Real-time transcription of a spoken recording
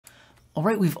All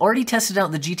right, we've already tested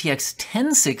out the GTX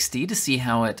 1060 to see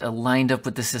how it lined up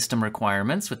with the system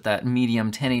requirements with that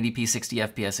medium 1080p 60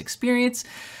 FPS experience.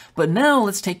 But now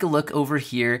let's take a look over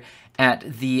here at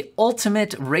the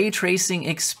ultimate ray tracing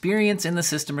experience in the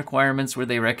system requirements, where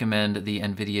they recommend the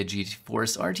NVIDIA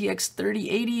GeForce RTX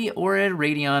 3080 or a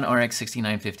Radeon RX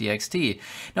 6950 XT.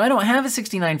 Now, I don't have a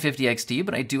 6950 XT,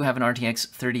 but I do have an RTX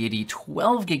 3080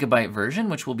 12GB version,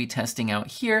 which we'll be testing out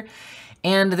here.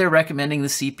 And they're recommending the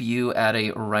CPU at a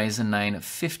Ryzen 9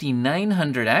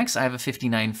 5900X. I have a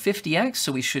 5950X,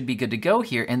 so we should be good to go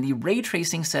here. And the ray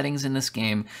tracing settings in this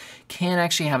game can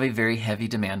actually have a very heavy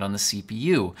demand on the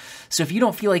CPU. So if you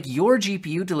don't feel like your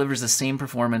GPU delivers the same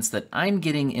performance that I'm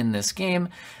getting in this game,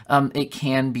 it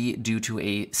can be due to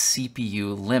a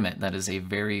CPU limit. That is a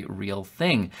very real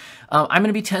thing. I'm going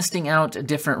to be testing out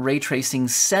different ray tracing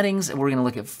settings. We're going to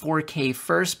look at 4K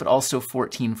first, but also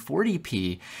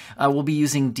 1440p. We'll be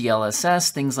using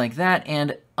DLSS, things like that,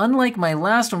 and unlike my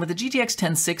last one with the GTX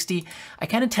 1060, I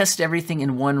kind of tested everything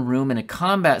in one room in a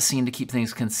combat scene to keep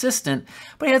things consistent,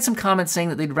 but I had some comments saying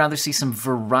that they'd rather see some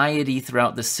variety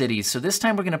throughout the city. So this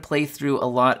time we're going to play through a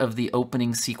lot of the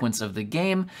opening sequence of the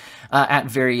game at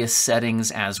various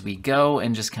settings as we go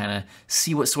and just kind of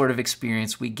see what sort of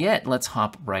experience we get. Let's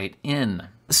hop right in.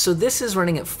 So this is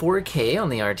running at 4K on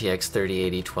the RTX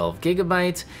 3080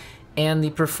 12GB. And the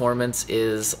performance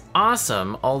is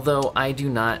awesome, although I do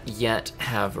not yet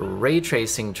have ray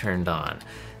tracing turned on.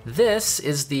 This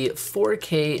is the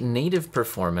 4K native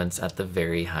performance at the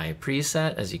very high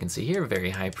preset. As you can see here, very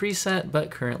high preset,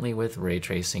 but currently with ray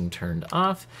tracing turned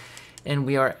off. And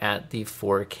we are at the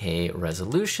 4K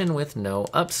resolution with no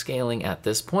upscaling at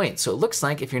this point. So it looks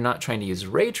like if you're not trying to use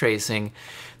ray tracing,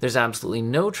 there's absolutely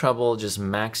no trouble just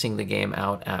maxing the game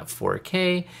out at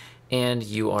 4K, and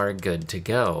you are good to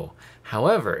go.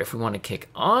 However, if we want to kick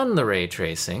on the ray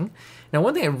tracing, now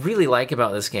one thing I really like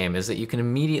about this game is that you can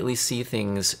immediately see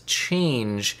things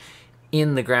change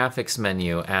in the graphics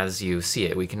menu as you see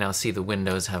it. We can now see the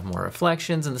windows have more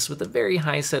reflections, and this with the very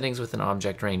high settings with an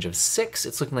object range of 6.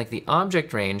 It's looking like the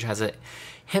object range has a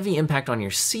heavy impact on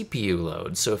your CPU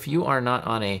load. So if you are not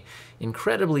on a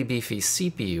incredibly beefy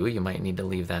CPU, you might need to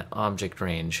leave that object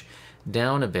range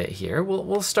down a bit here.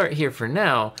 We'll start here for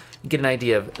now, get an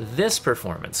idea of this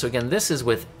performance. So again, this is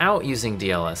without using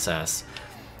DLSS.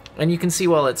 And you can see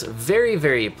while it's very,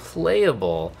 very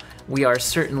playable, we are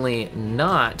certainly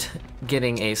not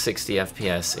getting a 60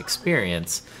 FPS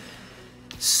experience.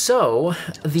 So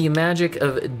the magic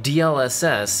of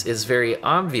DLSS is very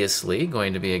obviously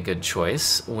going to be a good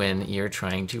choice when you're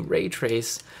trying to ray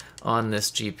trace on this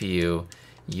GPU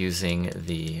using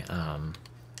the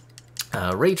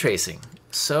ray tracing.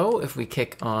 So if we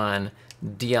kick on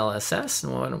DLSS,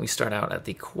 and why don't we start out at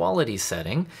the quality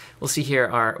setting, we'll see here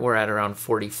we're at around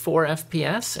 44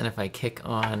 FPS, and if I kick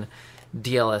on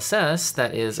DLSS,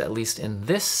 that is, at least in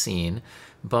this scene,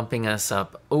 bumping us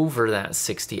up over that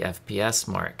 60 FPS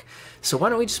mark. So why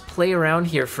don't we just play around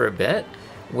here for a bit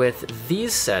with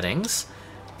these settings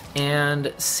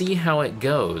and see how it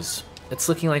goes. It's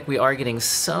looking like we are getting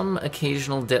some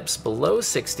occasional dips below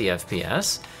 60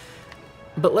 FPS,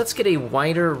 but let's get a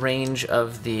wider range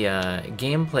of the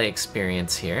gameplay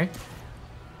experience here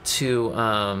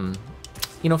to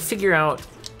figure out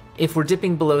if we're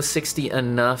dipping below 60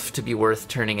 enough to be worth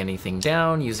turning anything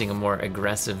down, using a more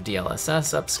aggressive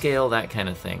DLSS upscale, that kind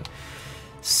of thing.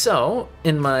 So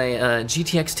in my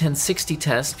GTX 1060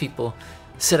 test, people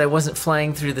said I wasn't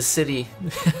flying through the city.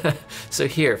 So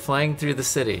here, flying through the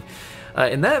city.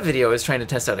 In that video, I was trying to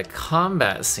test out a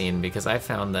combat scene because I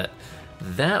found that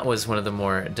that was one of the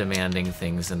more demanding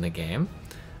things in the game.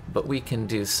 But we can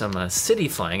do some city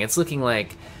flying. It's looking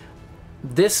like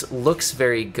this looks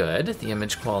very good. The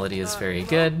image quality is very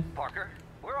good. Parker,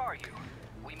 where are you?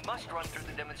 We must run through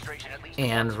the demonstration at least.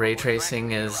 And ray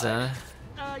tracing is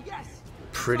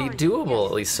pretty doable,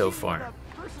 at least so far.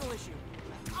 Personal issue.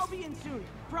 I'll be in soon.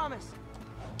 Promise.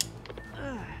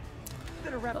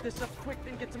 Better wrap this up quick,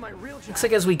 then get to my real job. Looks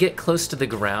like as we get close to the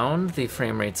ground, the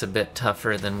frame rate's a bit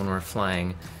tougher than when we're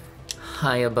flying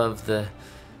high above the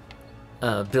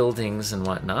buildings and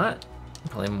whatnot.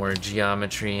 Probably more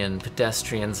geometry and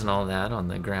pedestrians and all that on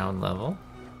the ground level.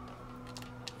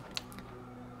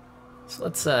 So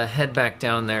let's head back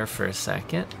down there for a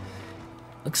second.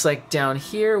 Looks like down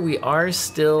here we are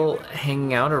still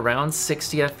hanging out around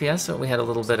 60 FPS, so we had a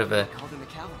little bit of a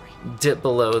dip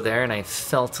below there, and I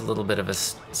felt a little bit of a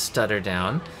stutter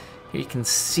down. Here you can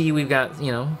see we've got,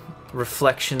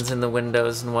 reflections in the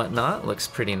windows and whatnot. Looks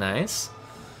pretty nice.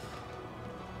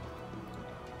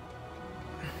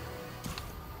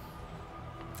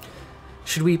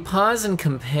 Should we pause and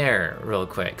compare real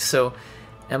quick? So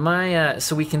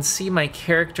So we can see my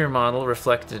character model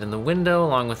reflected in the window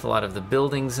along with a lot of the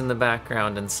buildings in the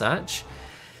background and such.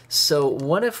 So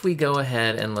what if we go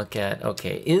ahead and look at,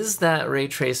 okay, is that ray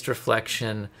traced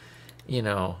reflection, you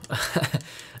know,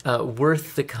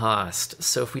 worth the cost?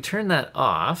 So if we turn that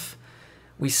off,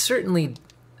 we certainly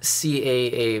see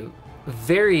a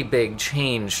very big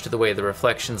change to the way the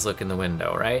reflections look in the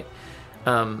window, right?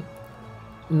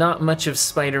 Not much of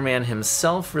Spider-Man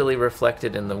himself really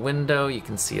reflected in the window. You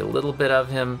can see a little bit of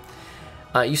him.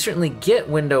 You certainly get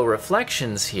window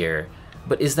reflections here,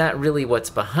 but is that really what's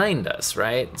behind us,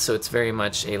 right? So it's very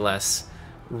much a less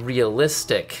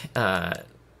realistic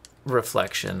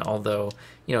reflection, although,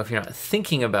 you know, if you're not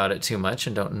thinking about it too much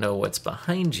and don't know what's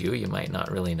behind you, you might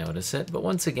not really notice it. But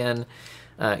once again,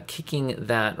 kicking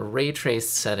that ray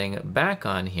traced setting back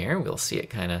on here, we'll see it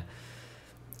kind of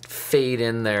fade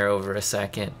in there over a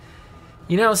second.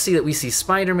 You now see that we see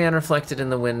Spider-Man reflected in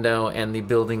the window, and the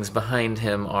buildings behind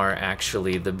him are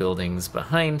actually the buildings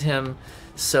behind him.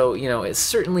 So, you know, it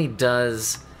certainly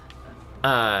does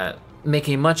make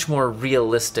a much more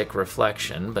realistic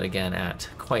reflection, but again, at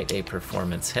quite a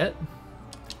performance hit.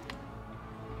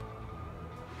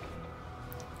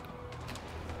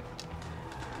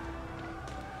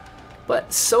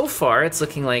 But so far, it's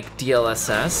looking like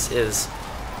DLSS is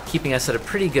keeping us at a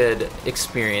pretty good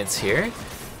experience here.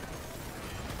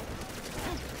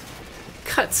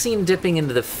 Cutscene dipping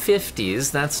into the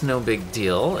 50s, that's no big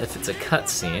deal if it's a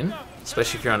cutscene,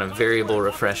 especially if you're on a variable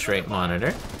refresh rate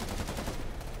monitor.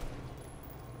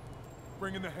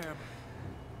 Bring in the hammer.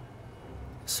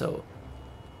 So,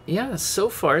 yeah, so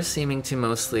far seeming to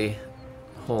mostly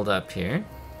hold up here.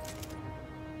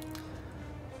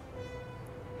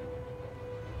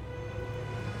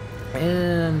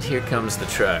 And here comes the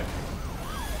truck.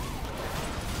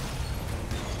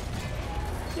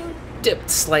 Dipped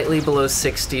slightly below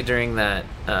 60 during that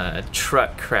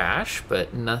truck crash,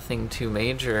 but nothing too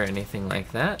major or anything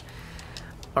like that.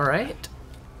 All right.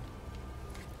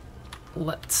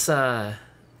 Let's, can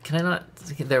I not,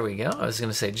 there we go. I was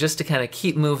gonna say, just to kind of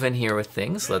keep moving here with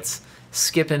things, let's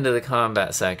skip into the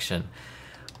combat section.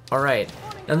 All right,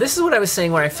 now this is what I was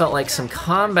saying where I felt like some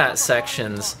combat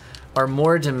sections are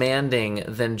more demanding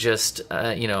than just,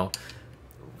 you know,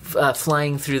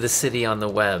 flying through the city on the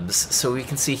webs. So we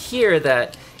can see here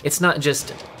that it's not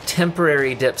just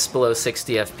temporary dips below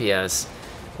 60 FPS.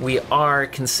 We are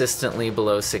consistently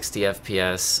below 60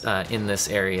 FPS in this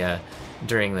area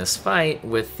during this fight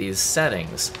with these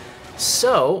settings.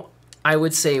 So I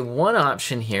would say one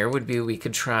option here would be we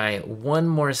could try one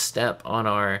more step on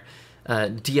our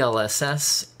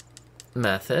DLSS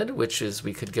method, which is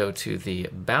we could go to the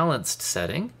balanced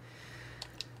setting,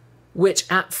 which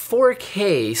at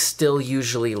 4K still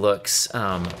usually looks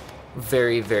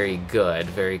very, very good,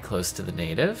 very close to the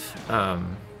native.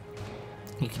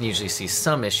 You can usually see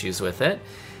some issues with it.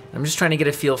 I'm just trying to get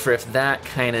a feel for if that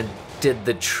kind of did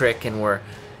the trick, and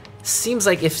seems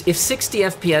like if 60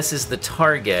 FPS is the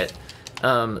target,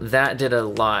 that did a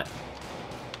lot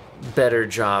better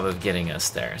job of getting us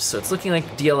there. So it's looking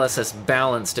like DLSS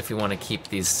balanced if we want to keep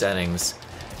these settings.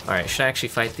 All right, should I actually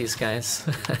fight these guys?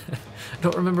 I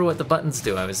don't remember what the buttons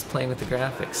do. I was playing with the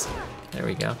graphics. There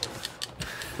we go.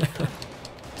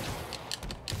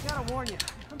 Gotta warn you,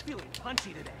 I'm feeling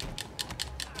punchy today.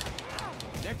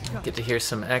 Get to hear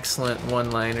some excellent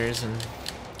one-liners,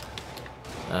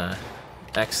 and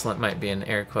excellent might be in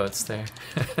air quotes there.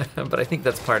 But I think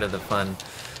that's part of the fun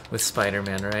with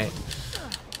Spider-Man, right?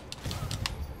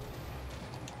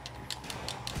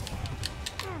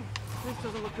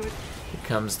 Doesn't look good. Here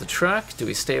comes the truck. Do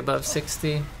we stay above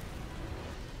 60?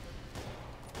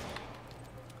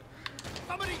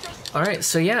 All right,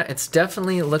 so yeah, it's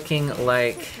definitely looking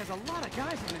like, There's a lot of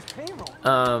guys on this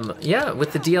payroll. yeah,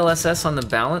 with the DLSS on the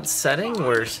balance setting,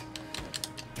 we're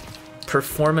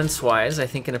performance-wise, I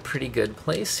think, in a pretty good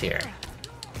place here.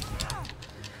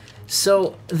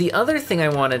 So the other thing I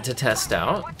wanted to test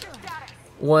out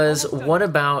was, what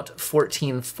about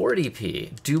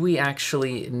 1440p? Do we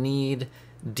actually need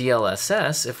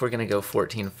DLSS if we're going to go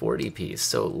 1440p?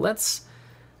 So let's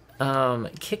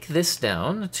kick this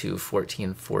down to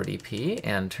 1440p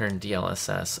and turn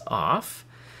DLSS off.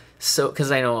 So,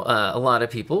 because I know a lot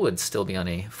of people would still be on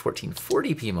a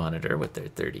 1440p monitor with their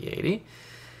 3080.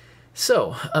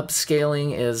 So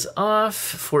upscaling is off,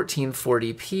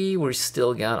 1440p. We've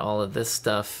still got all of this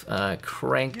stuff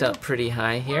cranked up pretty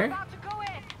high here.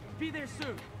 Be there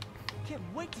soon. Can't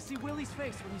wait to see Willie's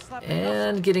face when you slap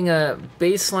And getting a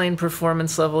baseline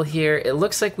performance level here. It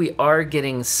looks like we are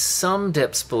getting some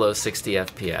dips below 60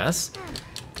 FPS.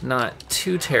 Not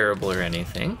too terrible or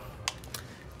anything.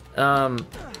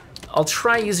 I'll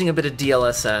try using a bit of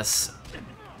DLSS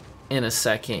in a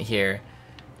second here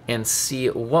and see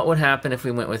what would happen if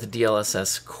we went with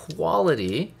DLSS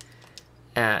quality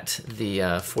at the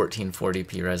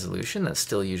 1440p resolution. That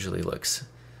still usually looks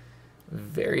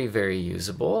very, very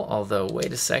usable. Although,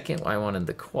 wait a second, I wanted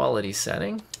the quality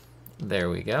setting. There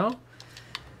we go.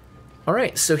 All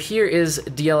right, so here is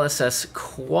DLSS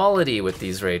quality with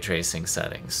these ray tracing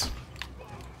settings.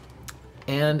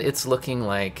 And it's looking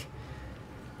like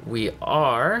we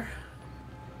are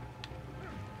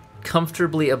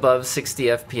comfortably above 60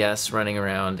 FPS running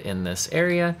around in this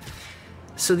area.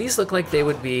 So these look like they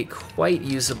would be quite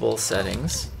usable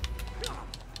settings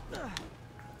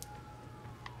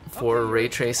for ray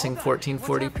tracing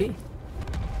 1440p.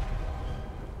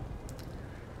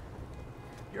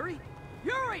 Yuri?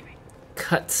 Yuri!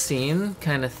 Cutscene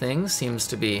kind of thing seems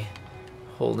to be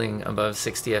holding above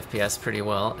 60 FPS pretty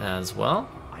well as well.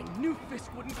 I knew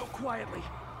Fisk wouldn't go quietly.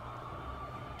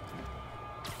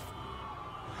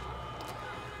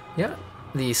 Yeah,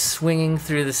 the swinging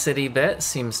through the city bit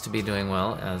seems to be doing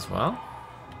well as well.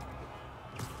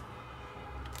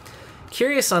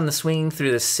 Curious on the swinging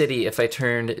through the city, if I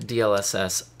turned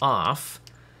DLSS off,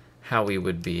 how we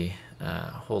would be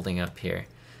holding up here.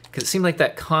 Because it seemed like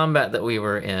that combat that we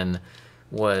were in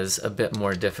was a bit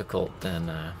more difficult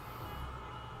than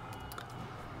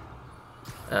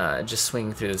just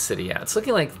swinging through the city. Yeah, it's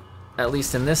looking like, at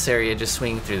least in this area, just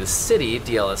swinging through the city,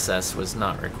 DLSS was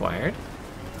not required.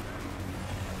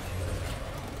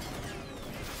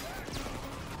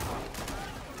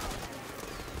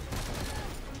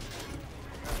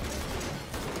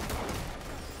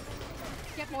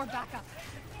 More backup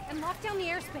and lock down the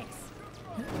airspace.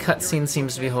 Cutscene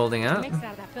seems to be holding up. Mix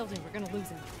out of that building, we're gonna lose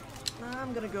him.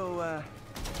 I'm gonna go,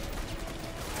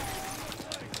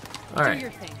 All right. Do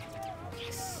your thing.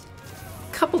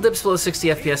 Couple dips below 60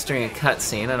 FPS during a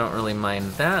cutscene. I don't really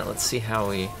mind that. Let's see how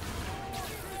we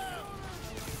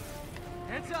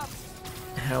Heads up!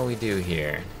 do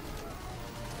here.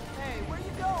 Hey, where you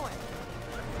going?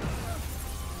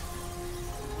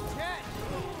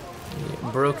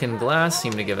 Broken glass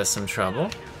seemed to give us some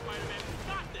trouble.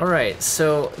 All right,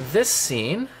 so this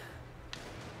scene,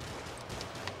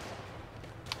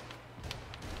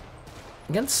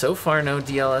 again, so far no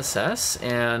DLSS,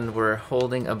 and we're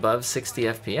holding above 60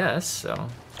 FPS, so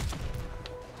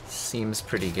seems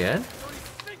pretty good.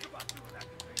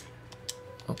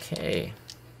 Okay.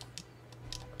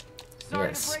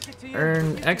 Yes,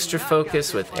 earn extra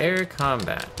focus with air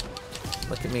combat.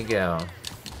 Look at me go.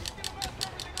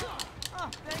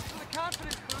 Thanks for the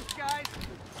confidence boost, guys.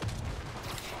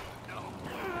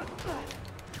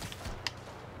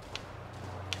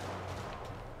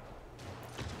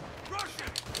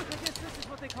 I guess this is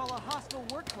what they call a hostile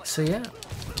workplace. So yeah,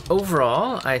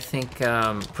 overall, I think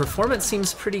performance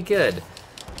seems pretty good.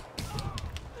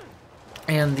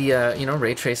 And the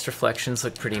ray traced reflections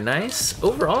look pretty nice.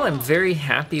 Overall, I'm very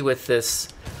happy with this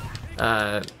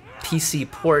PC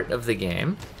port of the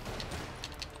game.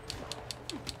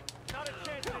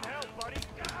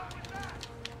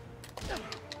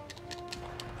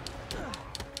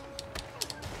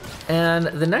 And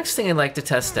the next thing I'd like to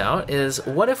test out is,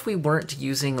 what if we weren't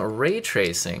using ray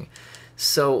tracing?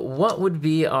 So what would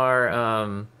be our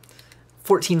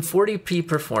 1440p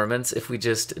performance if we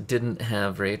just didn't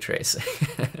have ray tracing?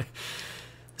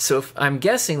 So I'm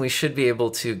guessing we should be able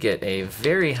to get a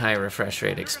very high refresh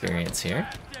rate experience here.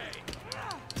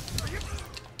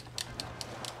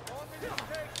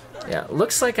 Yeah,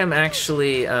 looks like I'm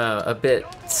actually a bit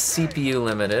CPU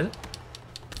limited.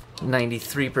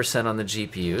 93% on the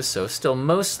GPU, so still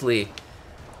mostly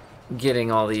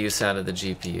getting all the use out of the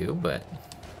GPU, but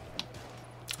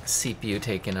CPU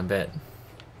taking a bit.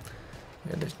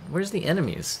 Where's the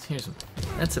enemies?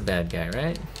 That's a bad guy,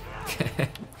 right?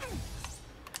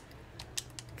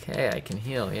 Okay, I can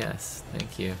heal, yes,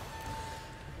 thank you.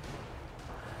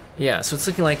 Yeah, so it's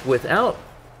looking like without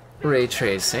ray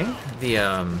tracing,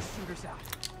 the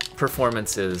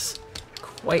performance is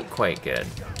quite good.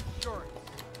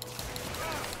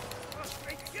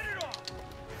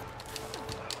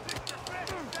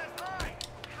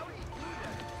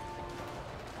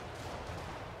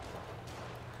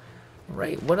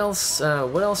 Right, what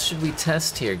else should we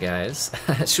test here, guys?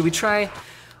 Should we try,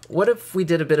 what if we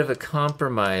did a bit of a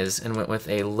compromise and went with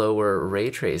a lower ray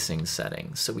tracing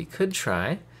setting? So we could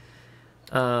try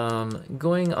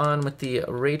going on with the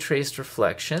ray traced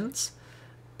reflections,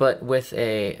 but with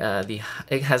a,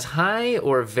 it has high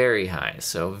or very high.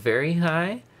 So very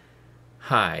high,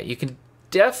 high. You can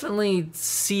definitely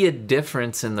see a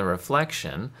difference in the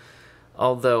reflection,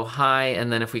 although high,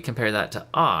 and then if we compare that to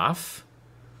off,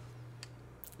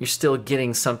 you're still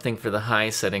getting something for the high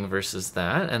setting versus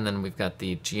that. And then we've got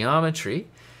the geometry.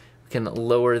 We can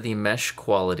lower the mesh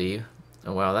quality.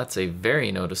 Oh, wow, that's a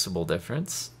very noticeable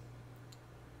difference.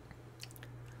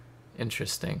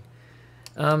 Interesting.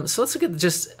 So let's look at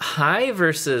just high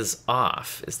versus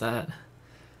off. Is that...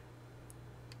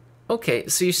 Okay,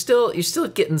 so you're still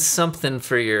getting something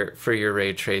for your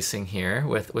ray tracing here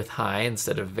with high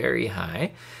instead of very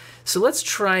high. So let's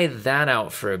try that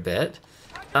out for a bit.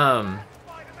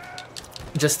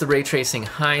 Just the ray tracing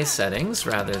high settings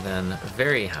rather than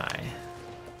very high.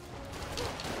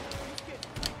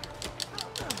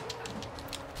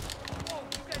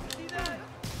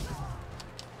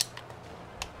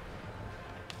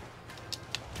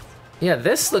 Yeah,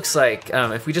 this looks like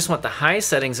if we just want the high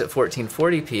settings at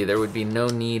 1440p, there would be no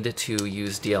need to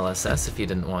use DLSS if you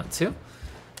didn't want to.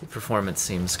 The performance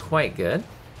seems quite good.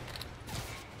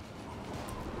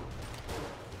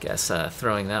 Guess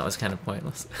throwing that was kind of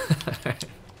pointless.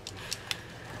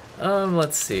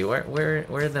 Let's see, where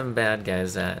are them bad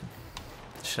guys at?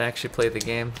 Should I actually play the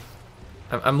game?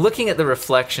 I'm looking at the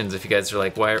reflections. If you guys are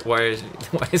like, why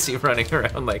is he running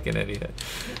around like an idiot?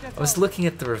 I was looking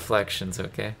at the reflections.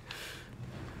 Okay.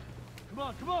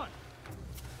 Come on.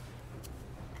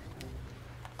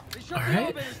 They shut All the right.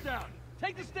 elevators down.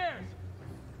 Take the stairs.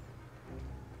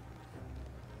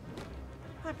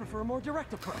 I prefer a more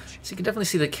direct approach. So you can definitely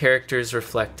see the characters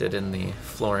reflected in the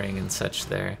flooring and such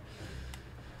there.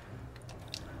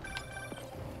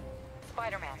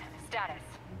 Spider-Man, status.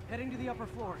 Heading to the upper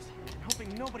floors and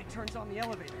hoping nobody turns on the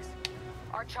elevators.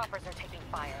 Our choppers are taking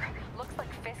fire. Looks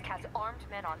like Fisk has armed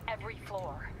men on every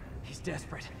floor. He's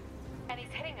desperate. And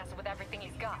he's hitting us with everything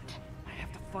he's got. I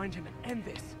have to find him and end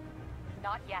this.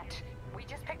 Not yet. We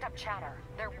just picked up chatter.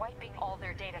 They're wiping all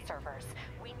their data servers.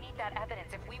 We need that evidence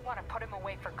if we want to put him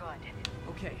away for good.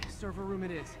 Okay, server room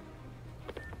it is.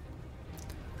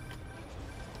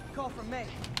 Call from May.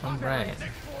 All right.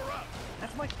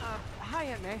 That's my, hi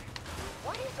Aunt May.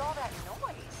 What is all that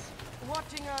noise?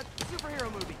 Watching a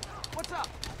superhero movie. What's up?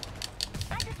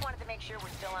 I just wanted to make sure we're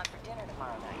still on for dinner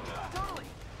tomorrow night. Totally.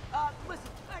 Listen,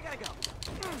 I gotta go.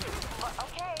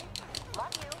 Okay.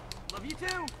 Love you. Love you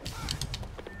too.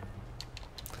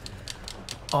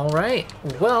 All right.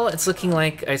 Well, it's looking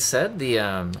like I said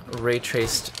the ray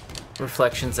traced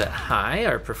reflections at high.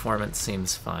 Our performance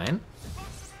seems fine.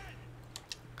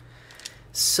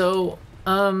 So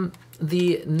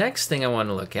the next thing I want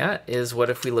to look at is what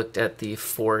if we looked at the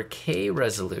 4K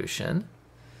resolution,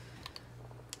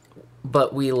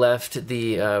 but we left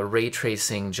the ray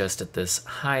tracing just at this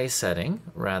high setting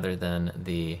rather than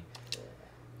the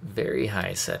very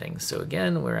high setting. So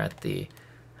again, we're at the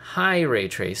high ray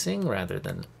tracing rather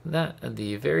than that,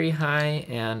 the very high,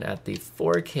 and at the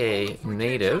 4K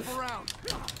native.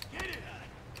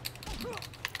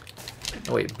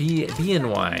 Oh wait, B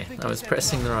and Y. I was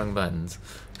pressing the wrong buttons.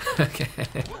 Okay.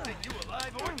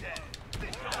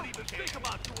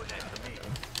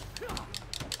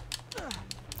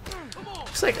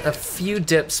 Looks like a few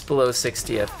dips below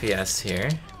 60 FPS here,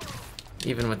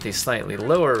 even with these slightly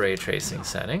lower ray tracing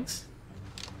settings.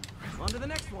 On to the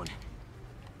next one.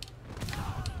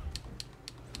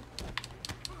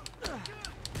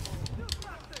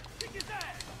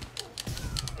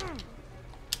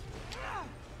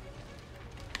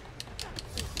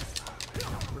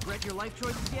 Regret your life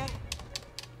choices yet?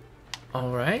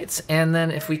 All right, and then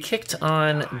if we kicked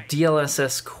on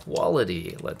DLSS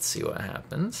quality, let's see what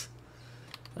happens.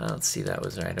 Let's see, that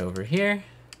was right over here.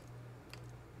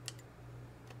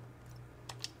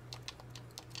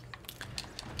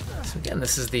 So again,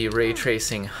 this is the ray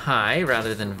tracing high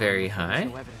rather than very high.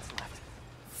 No evidence left.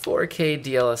 4K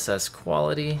DLSS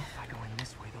quality. If I go in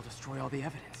this way, they'll destroy all the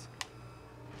evidence.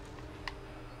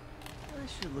 I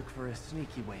should look for a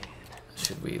sneaky way in.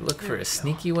 Should we look for a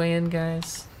sneaky way in,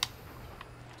 guys?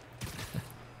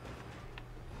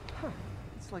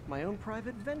 It's like my own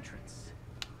private ventrance.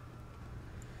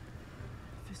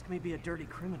 Fisk may be a dirty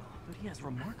criminal, but he has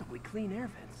remarkably clean air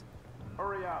vents.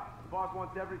 Hurry up. The boss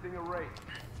wants everything erased.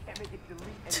 Can't make it delete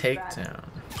any bad- Takedown.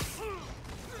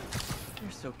 They're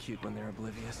so cute when they're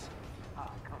oblivious.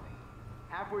 Coming.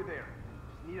 Halfway there.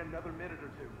 Need another minute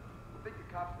or two. Think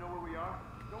the cops know where we are?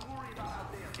 Don't worry about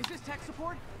out there. Is this tech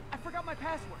support? I forgot my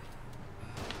password.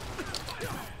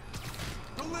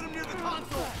 Don't let him near the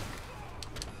console.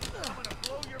 I'm gonna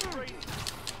blow your brains.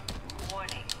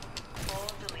 Warning. Full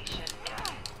deletion.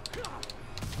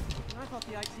 I thought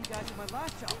the IT guys at my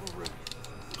last job were rude.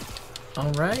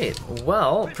 All right,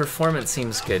 well, performance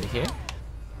seems good here.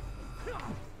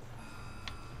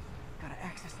 Gotta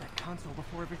access that console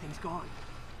before everything's gone.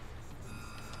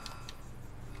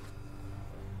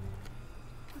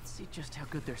 Let's see just how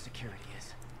good their security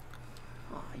is.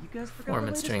 Aw, you guys forgot the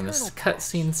Performance latest during this kernel patch.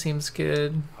 cutscene seems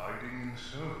good. Hiding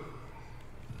so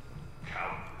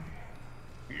cowardly,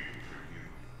 even for you.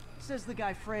 Says the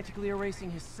guy frantically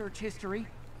erasing his search history.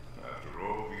 After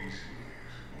all these years,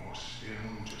 you're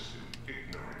still just an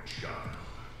ignorant child.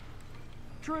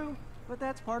 True, but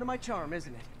that's part of my charm,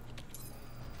 isn't it?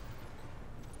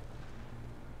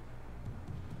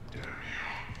 Damn you.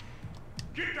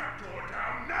 Get that door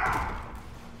down now!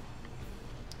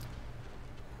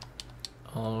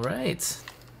 All right.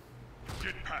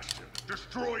 Get past him.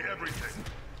 Destroy everything.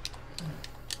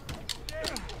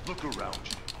 Look around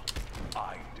you.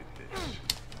 I did this.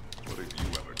 What have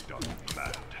you ever done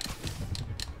bad?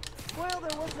 Well,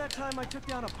 there was that time I took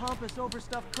down a pompous,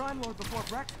 overstuffed crime lord before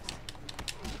breakfast.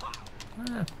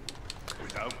 Ah,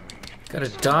 Without me, gotta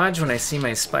dodge when I see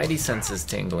my spidey senses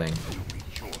tingling.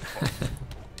 it's your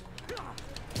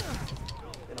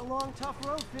fault. Been a long, tough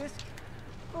road, Fisk.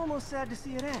 Almost sad to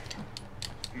see it end.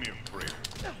 Mere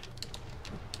friend.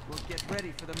 We'll get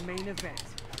ready for the main event.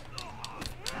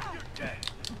 You're dead.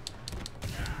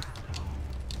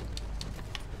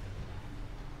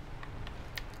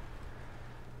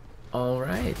 All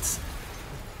right.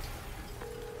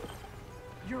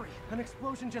 Yuri, an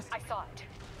explosion just... I saw it.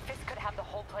 Fisk could have the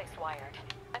whole place wired.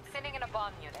 I'm sending in a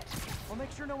bomb unit. We'll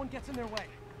make sure no one gets in their way.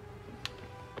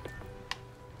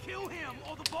 Kill him,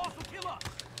 or the boss will kill us!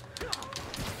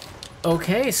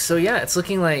 Okay, so yeah, it's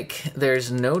looking like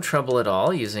there's no trouble at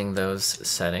all using those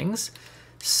settings.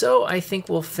 So I think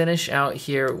we'll finish out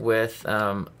here with,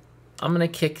 I'm gonna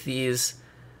kick these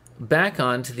back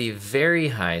on to the very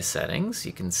high settings.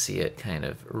 You can see it kind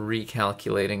of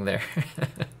recalculating there.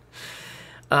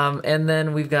 And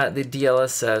then we've got the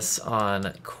DLSS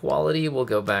on quality. We'll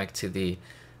go back to the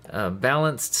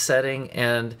balanced setting,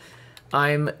 and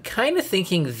I'm kind of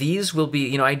thinking these will be,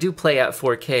 you know, I do play at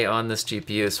 4K on this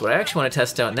GPU, so what I actually want to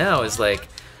test out now is like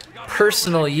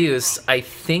personal use. I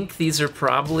think these are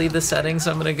probably the settings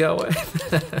I'm going to go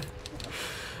with.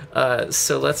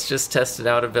 So let's just test it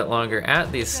out a bit longer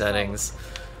at these settings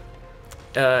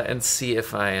and see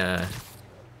if I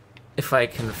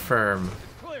confirm.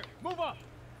 Clear, move up!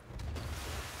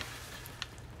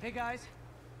 Hey guys,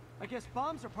 I guess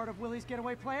bombs are part of Willie's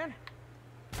getaway plan?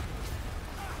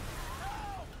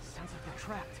 Sounds like they're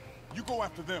trapped. You go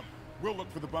after them. We'll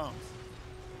look for the bombs.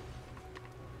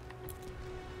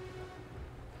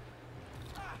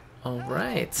 All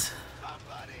right.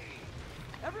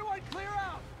 Everyone clear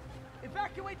out!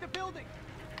 Evacuate the building!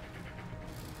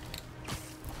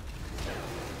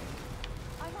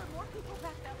 I heard more people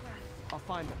back that way. I'll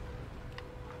find them.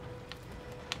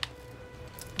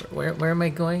 Where am I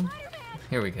going?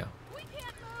 Here we go. We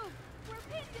can't move. We're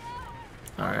pinned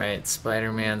down. All right,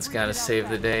 Spider-Man's got to save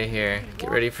the day here. Get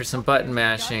ready for some button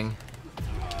mashing.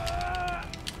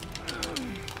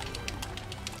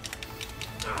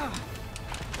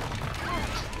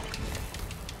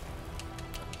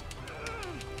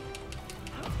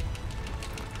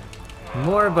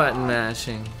 More button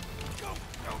mashing.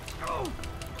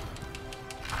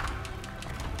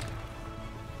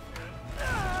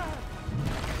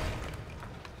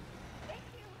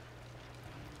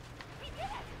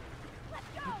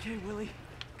 Okay, Willie,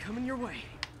 coming your way.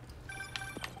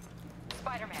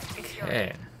 Spider-Man, it's Yuri.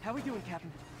 Okay. How we doing,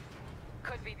 Captain?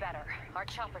 Could be better. Our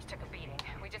choppers took a beating.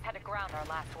 We just had to ground our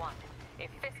last one.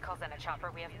 If Fisk calls in a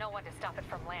chopper, we have no one to stop it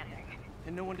from landing.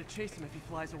 And no one to chase him if he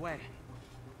flies away.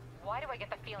 Why do I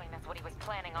get the feeling that's what he was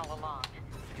planning all along?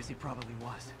 Because he probably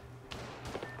was.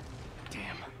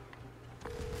 Damn.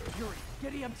 Yuri,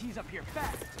 get EMTs up here,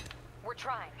 fast! We're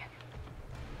trying.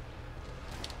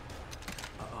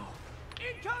 Uh-oh.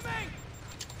 Incoming!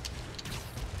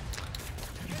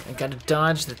 I gotta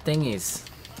dodge the thingies.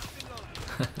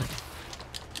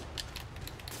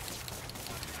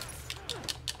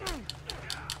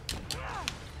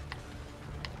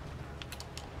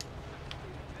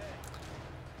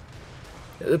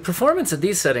 The performance of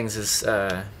these settings is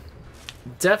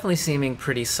definitely seeming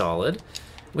pretty solid.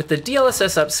 With the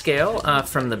DLSS upscale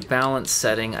from the balance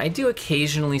setting, I do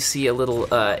occasionally see a little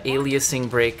aliasing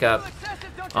breakup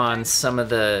on some of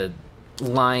the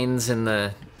lines in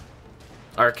the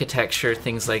architecture,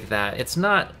 things like that. It's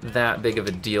not that big of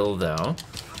a deal, though.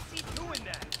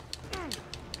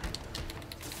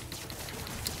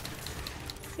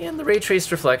 And the ray traced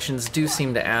reflections do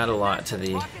seem to add a lot to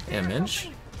the image.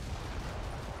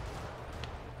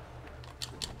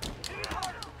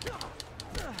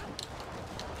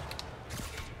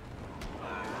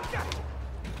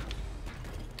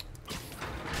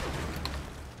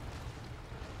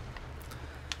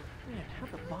 Man,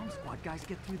 how'd the bomb squad bad guys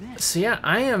get through this? So yeah,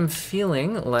 I am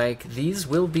feeling like these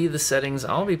will be the settings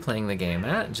I'll be playing the game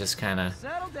at. Just kind of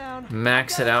Settle down.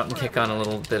 max it out and kick on a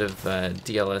little bit of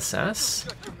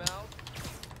DLSS.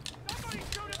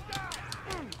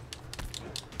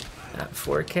 At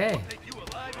 4K.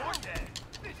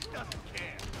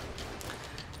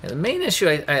 Yeah, the main issue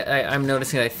I'm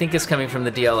noticing that I think is coming from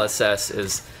the DLSS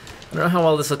is, I don't know how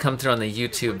well this will come through on the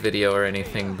YouTube video or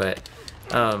anything, but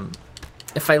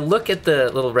if I look at the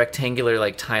little rectangular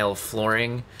like tile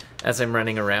flooring as I'm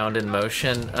running around in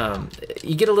motion,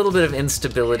 you get a little bit of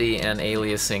instability and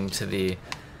aliasing to the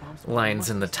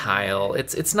lines in the tile.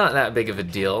 It's not that big of a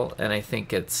deal, and I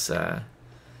think it's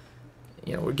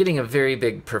you know, we're getting a very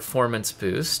big performance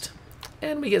boost,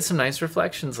 and we get some nice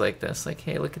reflections like this. Like,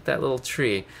 hey, look at that little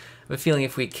tree. I have a feeling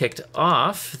if we kicked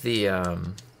off the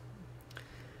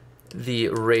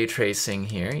ray tracing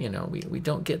here, you know, we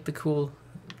don't get the cool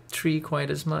tree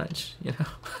quite as much, you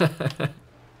know.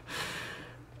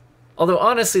 Although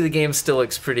honestly, the game still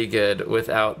looks pretty good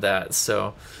without that.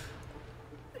 So,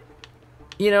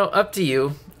 you know, up to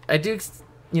you. I do,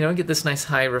 you know, get this nice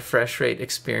high refresh rate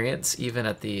experience even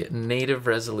at the native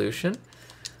resolution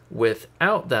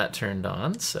without that turned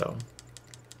on. So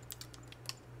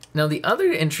now the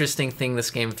other interesting thing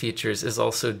this game features is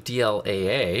also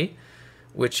DLAA,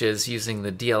 which is using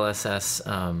the DLSS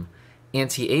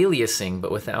anti-aliasing,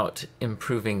 but without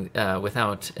improving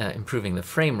the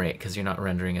frame rate, because you're not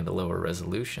rendering at a lower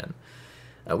resolution.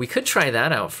 We could try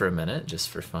that out for a minute, just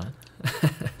for fun.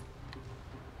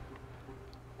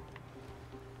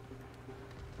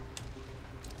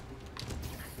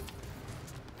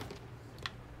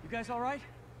 You guys all right?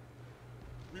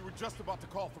 We were just about to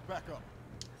call for backup.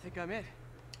 I think I'm it.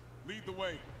 Lead the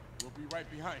way. We'll be right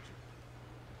behind you.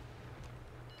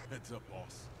 Heads up,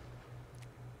 boss.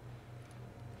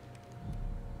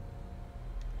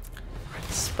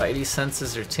 Spidey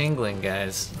senses are tingling,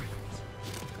 guys.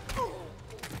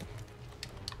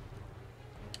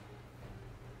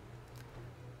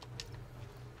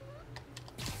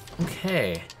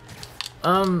 Okay.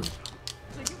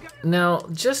 Now,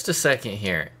 just a second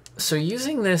here. So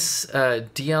using this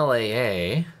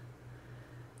DLAA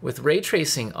with ray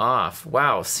tracing off,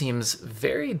 wow, seems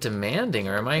very demanding,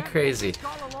 or am I crazy?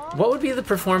 What would be the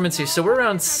performance here? So we're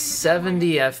around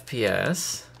 70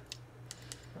 FPS.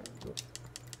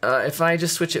 If I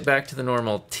just switch it back to the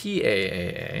normal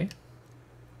TAAA,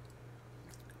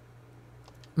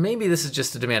 maybe this is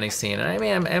just a demanding scene, and I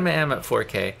am at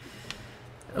 4K.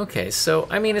 Okay, so,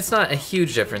 I mean, it's not a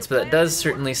huge difference, but that does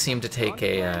certainly seem to take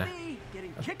a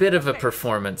bit of a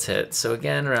performance hit. So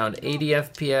again, around 80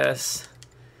 FPS,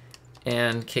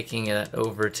 and kicking it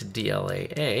over to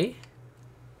DLAA.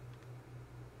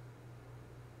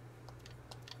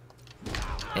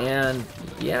 And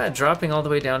yeah, dropping all the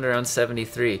way down to around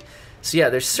 73. So yeah,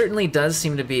 there certainly does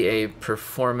seem to be a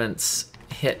performance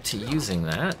hit to using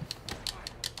that.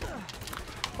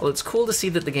 Well, it's cool to see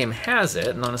that the game has it,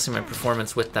 and honestly my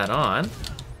performance with that on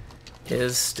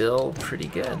is still pretty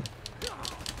good.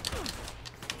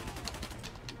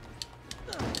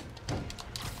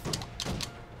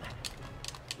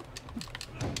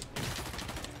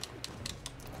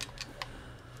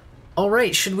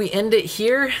 Alright, should we end it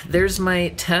here? There's my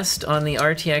test on the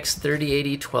RTX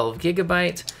 3080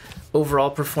 12GB.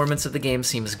 Overall performance of the game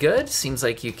seems good. Seems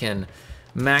like you can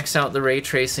max out the ray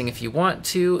tracing if you want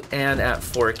to, and at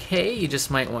 4K you just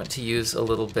might want to use a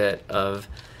little bit of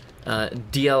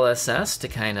DLSS to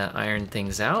kind of iron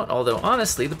things out. Although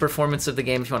honestly, the performance of the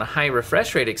game, if you want a high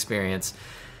refresh rate experience,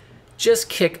 just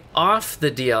kick off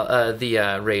the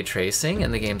ray tracing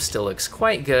and the game still looks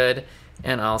quite good.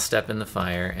 And I'll step in the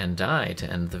fire and die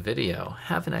to end the video.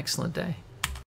 Have an excellent day.